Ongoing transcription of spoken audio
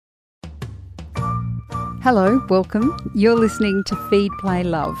Hello, welcome. You're listening to Feed, Play,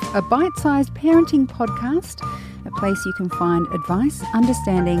 Love, a bite-sized parenting podcast, a place you can find advice,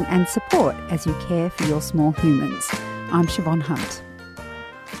 understanding and support as you care for your small humans. I'm Siobhan Hunt.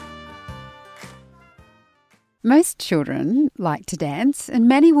 Most children like to dance, and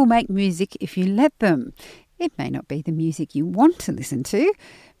many will make music if you let them. It may not be the music you want to listen to,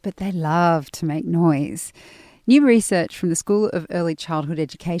 but they love to make noise. New research from the School of Early Childhood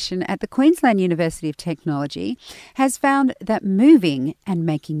Education at the Queensland University of Technology has found that moving and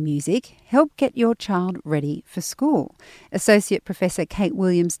making music help get your child ready for school. Associate Professor Kate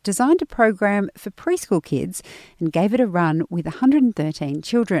Williams designed a program for preschool kids and gave it a run with 113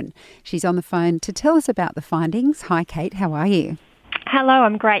 children. She's on the phone to tell us about the findings. Hi, Kate. How are you? Hello,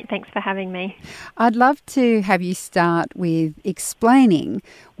 I'm great. Thanks for having me. I'd love to have you start with explaining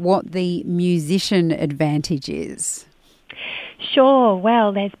what the musician advantage is. Sure.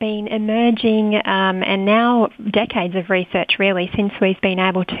 Well, there's been emerging and now decades of research really since we've been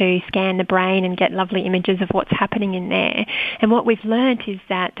able to scan the brain and get lovely images of what's happening in there. And what we've learnt is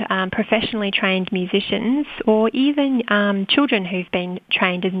that professionally trained musicians or even children who've been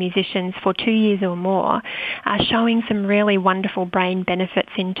trained as musicians for 2 years or more are showing some really wonderful brain benefits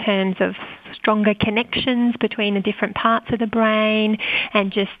in terms of stronger connections between the different parts of the brain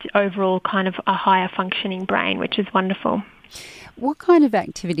and just overall kind of a higher functioning brain, which is wonderful. What kind of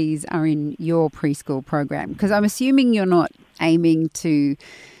activities are in your preschool program? Because I'm assuming you're not aiming to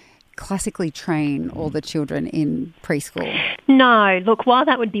classically train all the children in preschool. No, look, while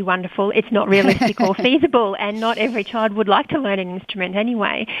that would be wonderful, it's not realistic or feasible, and not every child would like to learn an instrument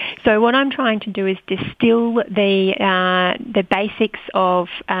anyway. So what I'm trying to do is distill the basics of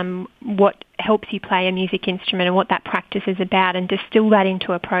what helps you play a music instrument and what that practice is about, and distill that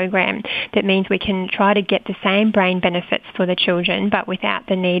into a program that means we can try to get the same brain benefits for the children but without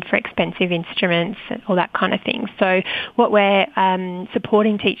the need for expensive instruments, all that kind of thing. So what we're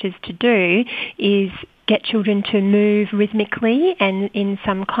supporting teachers to do is get children to move rhythmically and in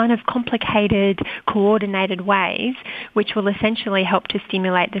some kind of complicated, coordinated ways, which will essentially help to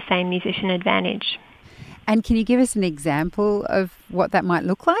stimulate the same musician advantage. And can you give us an example of what that might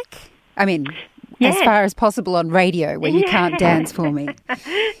look like? I mean, yes. As far as possible on radio where you can't dance for me.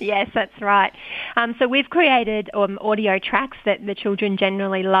 Yes, that's right. So we've created audio tracks that the children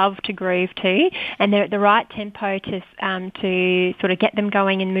generally love to groove to, and they're at the right tempo to sort of get them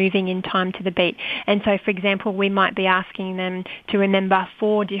going and moving in time to the beat. And so, for example, we might be asking them to remember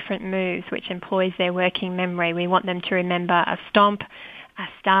 4 different moves, which employs their working memory. We want them to remember a stomp, a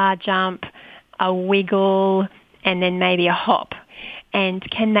star jump, a wiggle, and then maybe a hop. And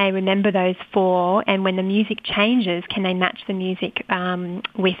can they remember those 4? And when the music changes, can they match the music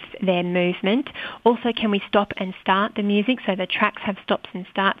with their movement? Also, can we stop and start the music? So the tracks have stops and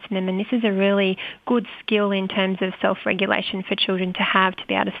starts in them. And this is a really good skill in terms of self-regulation for children to have, to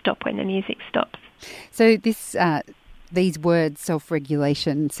be able to stop when the music stops. So these words,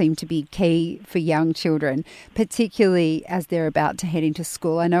 self-regulation, seem to be key for young children, particularly as they're about to head into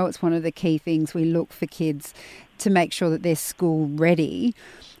school. I know it's one of the key things we look for kids to make sure that they're school ready.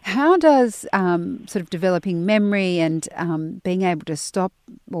 How does sort of developing memory and being able to stop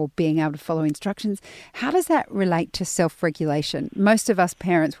or being able to follow instructions, how does that relate to self-regulation? Most of us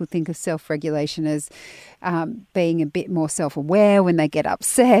parents will think of self-regulation as being a bit more self-aware when they get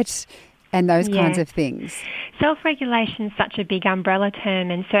upset and those kinds of things. Self-regulation is such a big umbrella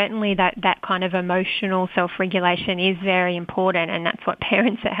term, and certainly that kind of emotional self-regulation is very important, and that's what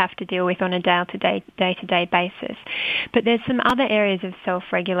parents have to deal with on a day-to-day basis. But there's some other areas of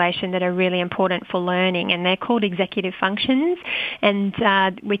self-regulation that are really important for learning, and they're called executive functions, and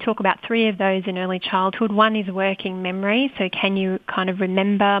we talk about 3 of those in early childhood. One is working memory, so can you kind of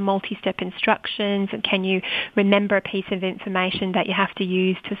remember multi-step instructions, and can you remember a piece of information that you have to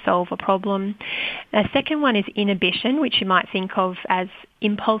use to solve a problem? The second one is inhibition, which you might think of as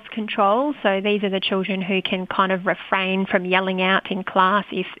impulse control. So these are the children who can kind of refrain from yelling out in class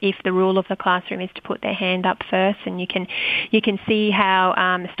if the rule of the classroom is to put their hand up first. And you can see how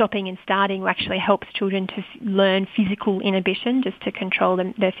stopping and starting actually helps children to learn physical inhibition, just to control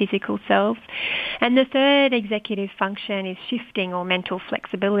their physical selves. And the third executive function is shifting or mental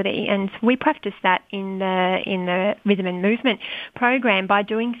flexibility. And we practice that in the rhythm and movement program by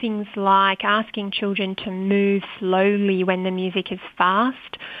doing things like asking children to move slowly when the music is fast.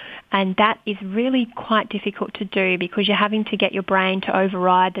 And that is really quite difficult to do because you're having to get your brain to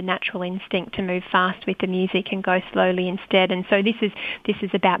override the natural instinct to move fast with the music and go slowly instead. And so this is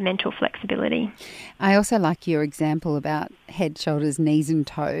about mental flexibility. I also like your example about head, shoulders, knees and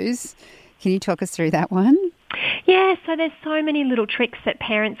toes. Can you talk us through that one? Yeah, so there's so many little tricks that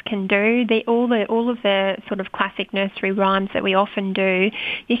parents can do. All of the sort of classic nursery rhymes that we often do,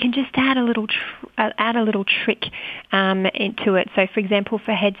 you can just add a little trick into it. So, for example,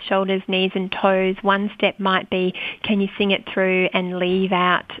 for heads, shoulders, knees, and toes, one step might be, can you sing it through and leave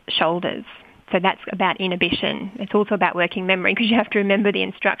out shoulders? So that's about inhibition. It's also about working memory because you have to remember the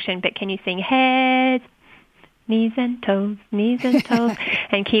instruction. But can you sing heads, knees and toes,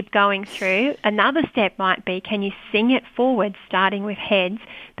 and keep going through? Another step might be, can you sing it forward, starting with heads,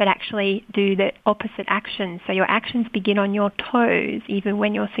 but actually do the opposite action? So your actions begin on your toes, even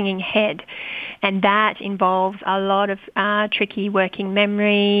when you're singing head. And that involves a lot of tricky working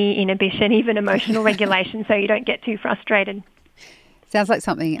memory, inhibition, even emotional regulation, so you don't get too frustrated. Sounds like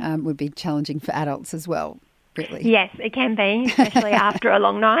something would be challenging for adults as well. Really? Yes, it can be, especially after a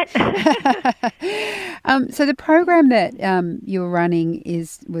long night. So the program that you're running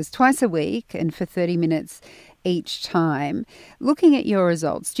was twice a week and for 30 minutes each time. Looking at your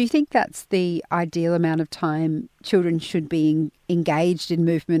results, do you think that's the ideal amount of time children should be engaged in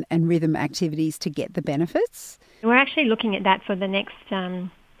movement and rhythm activities to get the benefits? We're actually looking at that for the next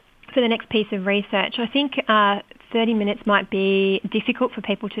piece of research. I think 30 minutes might be difficult for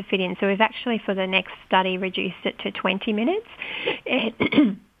people to fit in. So we've actually, for the next study, reduced it to 20 minutes.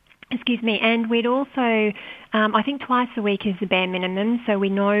 Excuse me. And we'd also, I think twice a week is the bare minimum. So we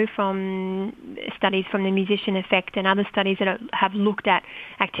know from studies from the Musician Effect and other studies that have looked at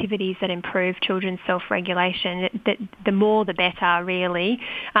activities that improve children's self-regulation, that the more the better, really.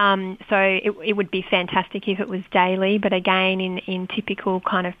 So it would be fantastic if it was daily. But again, in typical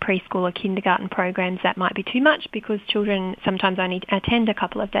kind of preschool or kindergarten programs, that might be too much because children sometimes only attend a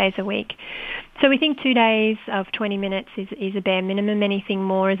couple of days a week. So we think 2 days of 20 minutes is a bare minimum. Anything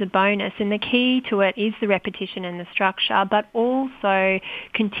more is a bonus. And the key to it is the repetition and the structure, but also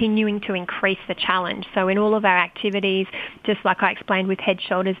continuing to increase the challenge. So in all of our activities, just like I explained with head,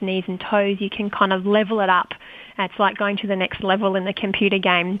 shoulders, knees and toes, you can kind of level it up. It's like going to the next level in the computer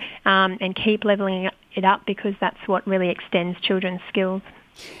game, and keep leveling it up because that's what really extends children's skills.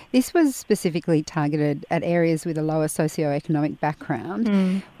 This was specifically targeted at areas with a lower socioeconomic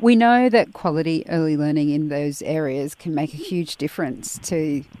background. We know that quality early learning in those areas can make a huge difference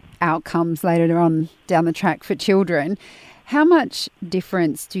to outcomes later on down the track for children. How much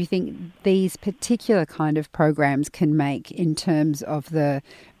difference do you think these particular kind of programs can make in terms of the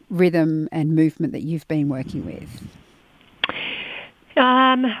rhythm and movement that you've been working with?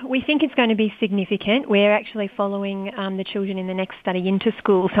 We think it's going to be significant. We're actually following the children in the next study into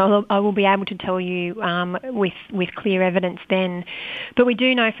school, so I will be able to tell you with clear evidence then. But we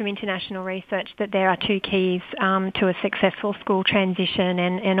do know from international research that there are two keys to a successful school transition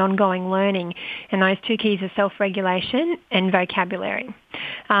and ongoing learning, and those two keys are self-regulation and vocabulary.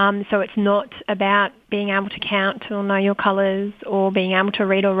 So it's not about being able to count or know your colours or being able to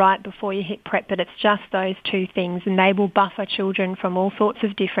read or write before you hit prep, but it's just those two things, and they will buffer children from all sorts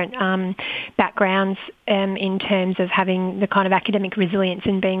of different backgrounds in terms of having the kind of academic resilience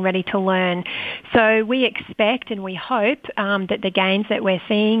and being ready to learn. So we expect and we hope that the gains that we're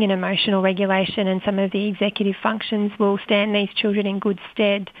seeing in emotional regulation and some of the executive functions will stand these children in good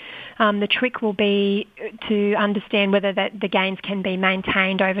stead. The trick will be to understand whether the gains can be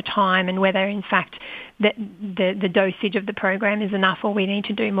maintained over time and whether, in fact, the dosage of the program is enough or we need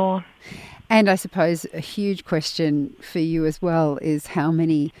to do more. And I suppose a huge question for you as well is how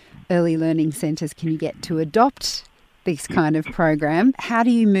many early learning centres can you get to adopt this kind of program? How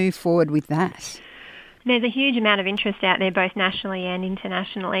do you move forward with that? There's a huge amount of interest out there, both nationally and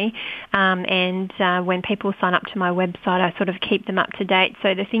internationally. And when people sign up to my website, I sort of keep them up to date.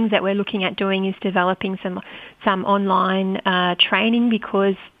 So the things that we're looking at doing is developing some online training,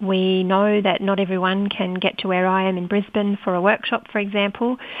 because we know that not everyone can get to where I am in Brisbane for a workshop, for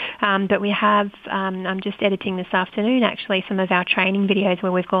example. But we have, I'm just editing this afternoon, actually, some of our training videos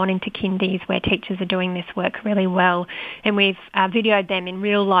where we've gone into kindies where teachers are doing this work really well. And we've videoed them in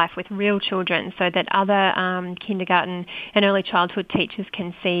real life with real children so that other kindergarten and early childhood teachers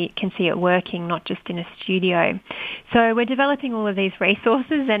can see it working, not just in a studio. So we're developing all of these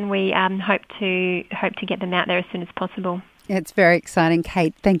resources, and we hope to get them out there as soon as possible. It's very exciting.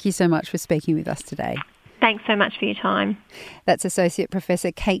 Kate, thank you so much for speaking with us today. Thanks so much for your time. That's Associate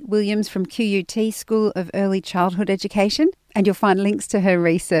Professor Kate Williams from QUT School of Early Childhood Education, and you'll find links to her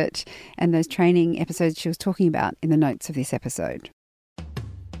research and those training episodes she was talking about in the notes of this episode.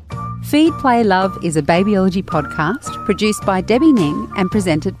 Feed, Play, Love is a babyology podcast produced by Debbie Ning and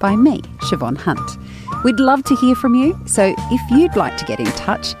presented by me, Siobhan Hunt. We'd love to hear from you, so if you'd like to get in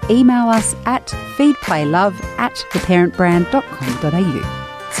touch, email us at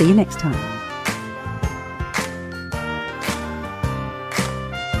feedplaylove@theparentbrand.com.au. See you next time.